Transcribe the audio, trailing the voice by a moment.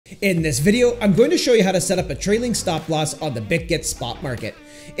In this video, I'm going to show you how to set up a trailing stop loss on the Bitget spot market.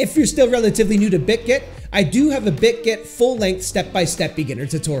 If you're still relatively new to Bitget, I do have a Bitget full-length step-by-step beginner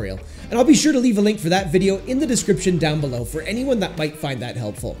tutorial, and I'll be sure to leave a link for that video in the description down below for anyone that might find that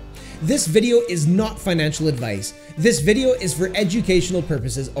helpful. This video is not financial advice. This video is for educational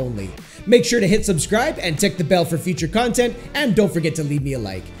purposes only. Make sure to hit subscribe and tick the bell for future content, and don't forget to leave me a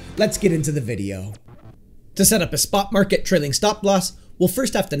like. Let's get into the video. To set up a spot market trailing stop loss, we'll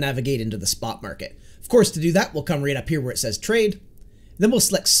first have to navigate into the spot market. Of course, to do that, we'll come right up here where it says trade. Then we'll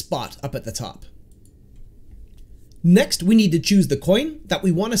select spot up at the top. Next, we need to choose the coin that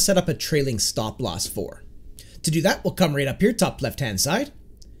we want to set up a trailing stop loss for. To do that, we'll come right up here, top left-hand side,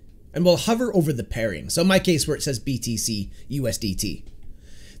 and we'll hover over the pairing. So in my case, where it says BTC USDT.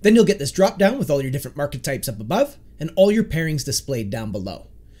 Then you'll get this drop down with all your different market types up above and all your pairings displayed down below.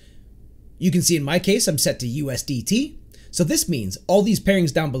 You can see in my case, I'm set to USDT. So this means all these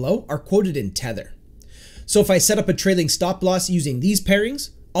pairings down below are quoted in Tether. So if I set up a trailing stop loss using these pairings,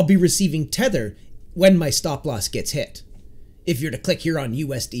 I'll be receiving Tether when my stop loss gets hit. If you're to click here on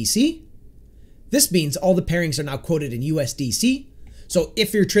USDC, this means all the pairings are now quoted in USDC. So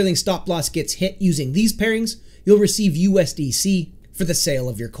if your trailing stop loss gets hit using these pairings, you'll receive USDC for the sale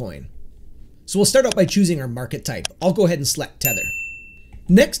of your coin. So we'll start out by choosing our market type. I'll go ahead and select Tether.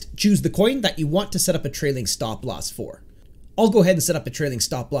 Next, choose the coin that you want to set up a trailing stop loss for. I'll go ahead and set up a trailing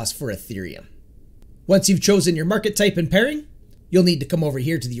stop loss for Ethereum. Once you've chosen your market type and pairing, you'll need to come over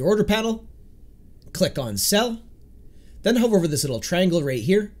here to the order panel, click on sell, then hover over this little triangle right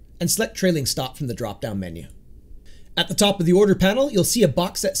here and select trailing stop from the drop-down menu. At the top of the order panel, you'll see a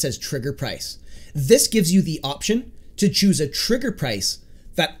box that says trigger price. This gives you the option to choose a trigger price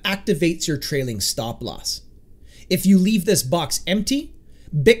that activates your trailing stop loss. If you leave this box empty,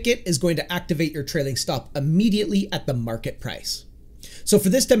 Bitget is going to activate your trailing stop immediately at the market price. So for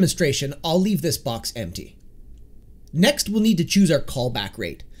this demonstration, I'll leave this box empty. Next, we'll need to choose our callback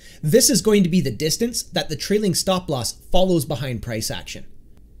rate. This is going to be the distance that the trailing stop loss follows behind price action.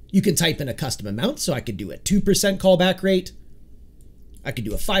 You can type in a custom amount, so I could do a 2% callback rate. I could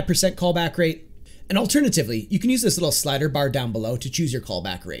do a 5% callback rate. And alternatively, you can use this little slider bar down below to choose your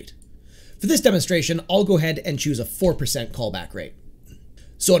callback rate. For this demonstration, I'll go ahead and choose a 4% callback rate.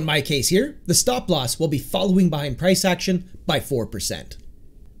 So in my case here, the stop loss will be following behind price action by 4%.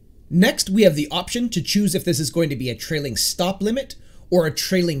 Next, we have the option to choose if this is going to be a trailing stop limit or a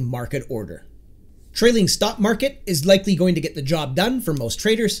trailing market order. Trailing stop market is likely going to get the job done for most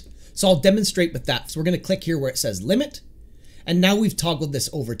traders, so I'll demonstrate with that. So we're going to click here where it says limit, and now we've toggled this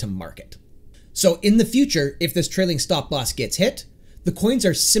over to market. So in the future, if this trailing stop loss gets hit, the coins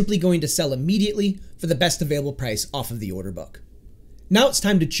are simply going to sell immediately for the best available price off of the order book. Now it's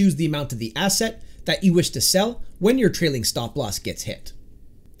time to choose the amount of the asset that you wish to sell when your trailing stop loss gets hit.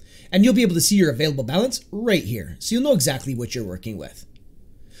 And you'll be able to see your available balance right here, so you'll know exactly what you're working with.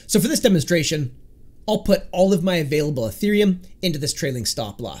 So for this demonstration, I'll put all of my available Ethereum into this trailing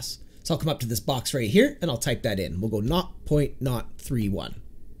stop loss. So I'll come up to this box right here and I'll type that in. We'll go 0.031.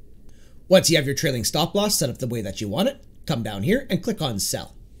 Once you have your trailing stop loss set up the way that you want it, come down here and click on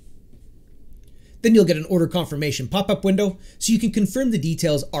sell. Then you'll get an order confirmation pop-up window so you can confirm the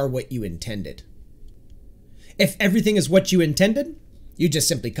details are what you intended. If everything is what you intended, you just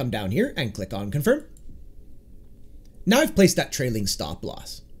simply come down here and click on confirm. Now I've placed that trailing stop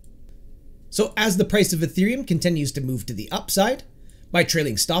loss. So as the price of Ethereum continues to move to the upside, my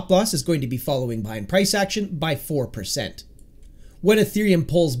trailing stop loss is going to be following behind price action by 4%. When Ethereum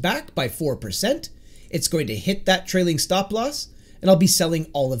pulls back by 4%, it's going to hit that trailing stop loss and I'll be selling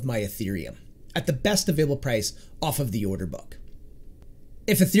all of my Ethereum at the best available price off of the order book.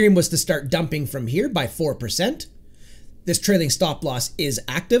 If Ethereum was to start dumping from here by 4%, this trailing stop loss is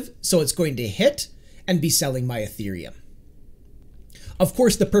active, so it's going to hit and be selling my Ethereum. Of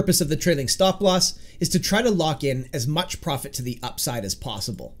course, the purpose of the trailing stop loss is to try to lock in as much profit to the upside as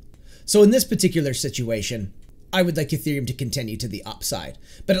possible. So in this particular situation, I would like Ethereum to continue to the upside,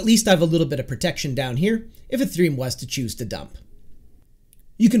 but at least I have a little bit of protection down here if Ethereum was to choose to dump.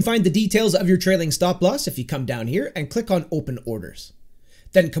 You can find the details of your trailing stop loss if you come down here and click on open orders.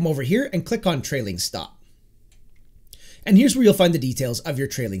 Then come over here and click on trailing stop. And here's where you'll find the details of your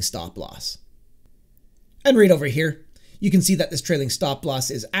trailing stop loss. And right over here, you can see that this trailing stop loss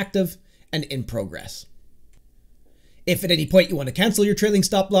is active and in progress. If at any point you want to cancel your trailing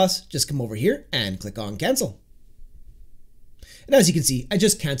stop loss, just come over here and click on cancel. And as you can see, I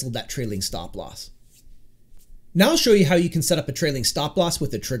just canceled that trailing stop loss. Now I'll show you how you can set up a trailing stop loss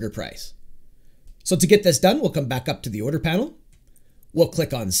with a trigger price. So to get this done, we'll come back up to the order panel. We'll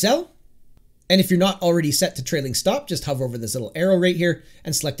click on sell. And if you're not already set to trailing stop, just hover over this little arrow right here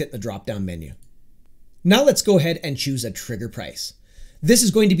and select it in the drop-down menu. Now let's go ahead and choose a trigger price. This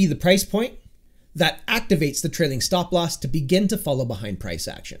is going to be the price point that activates the trailing stop loss to begin to follow behind price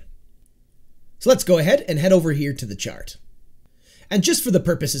action. So let's go ahead and head over here to the chart. And just for the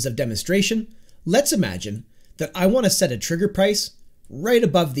purposes of demonstration, let's imagine that I want to set a trigger price right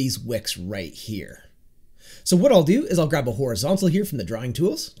above these wicks right here. So what I'll do is I'll grab a horizontal here from the drawing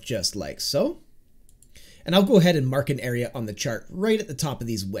tools, just like so. And I'll go ahead and mark an area on the chart right at the top of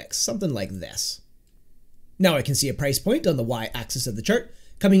these wicks, something like this. Now I can see a price point on the y-axis of the chart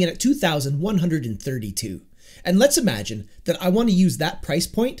coming in at 2,132. And let's imagine that I want to use that price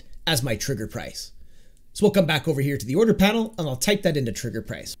point as my trigger price. So we'll come back over here to the order panel and I'll type that into trigger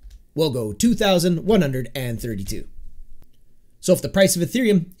price. We'll go 2,132. So if the price of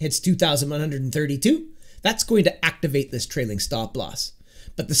Ethereum hits 2,132, that's going to activate this trailing stop loss.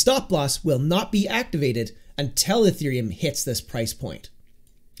 But the stop loss will not be activated until Ethereum hits this price point.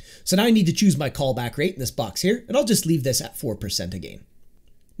 So now I need to choose my callback rate in this box here, and I'll just leave this at 4% again.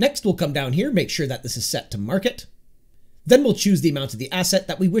 Next, we'll come down here, make sure that this is set to market. Then we'll choose the amount of the asset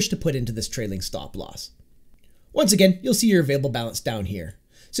that we wish to put into this trailing stop loss. Once again, you'll see your available balance down here,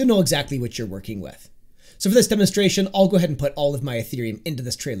 so know exactly what you're working with. So for this demonstration, I'll go ahead and put all of my Ethereum into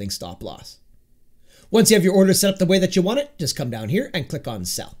this trailing stop loss. Once you have your order set up the way that you want it, just come down here and click on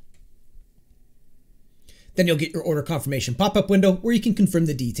Sell. Then you'll get your order confirmation pop-up window where you can confirm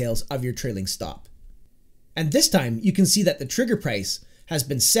the details of your trailing stop. And this time, you can see that the trigger price has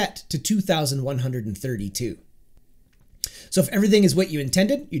been set to 2,132. So if everything is what you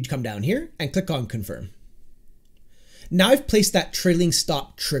intended, you'd come down here and click on Confirm. Now I've placed that trailing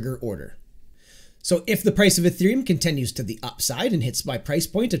stop trigger order. So if the price of Ethereum continues to the upside and hits my price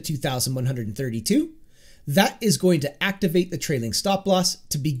point of 2,132, that is going to activate the trailing stop loss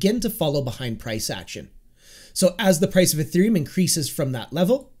to begin to follow behind price action. So as the price of Ethereum increases from that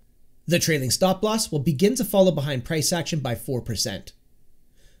level, the trailing stop loss will begin to follow behind price action by 4%.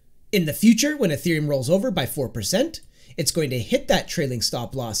 In the future, when Ethereum rolls over by 4%, it's going to hit that trailing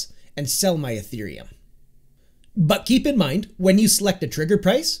stop loss and sell my Ethereum. But keep in mind, when you select a trigger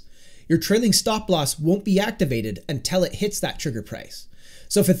price, your trailing stop loss won't be activated until it hits that trigger price.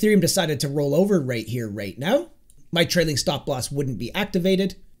 So if Ethereum decided to roll over right here, right now, my trailing stop loss wouldn't be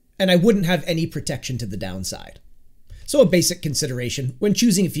activated and I wouldn't have any protection to the downside. So a basic consideration when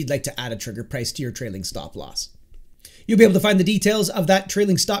choosing if you'd like to add a trigger price to your trailing stop loss. You'll be able to find the details of that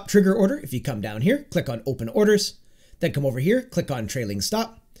trailing stop trigger order if you come down here, click on Open Orders, then come over here, click on Trailing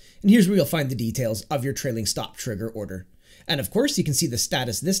Stop, and here's where you'll find the details of your trailing stop trigger order. And of course, you can see the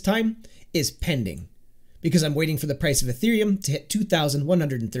status this time is pending because I'm waiting for the price of Ethereum to hit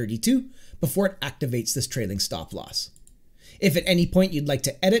 2,132 before it activates this trailing stop loss. If at any point you'd like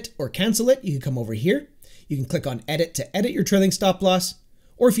to edit or cancel it, you can come over here. You can click on Edit to edit your trailing stop loss,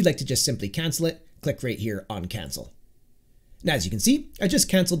 or if you'd like to just simply cancel it, click right here on Cancel. Now, as you can see, I just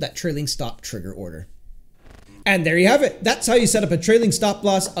canceled that trailing stop trigger order. And there you have it. That's how you set up a trailing stop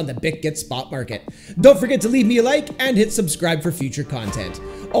loss on the Bitget spot market. Don't forget to leave me a like and hit subscribe for future content.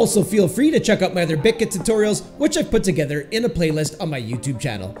 Also, feel free to check out my other Bitget tutorials, which I've put together in a playlist on my YouTube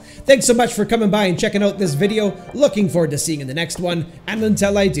channel. Thanks so much for coming by and checking out this video. Looking forward to seeing you in the next one. And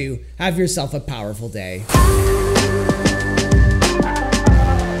until I do, have yourself a powerful day.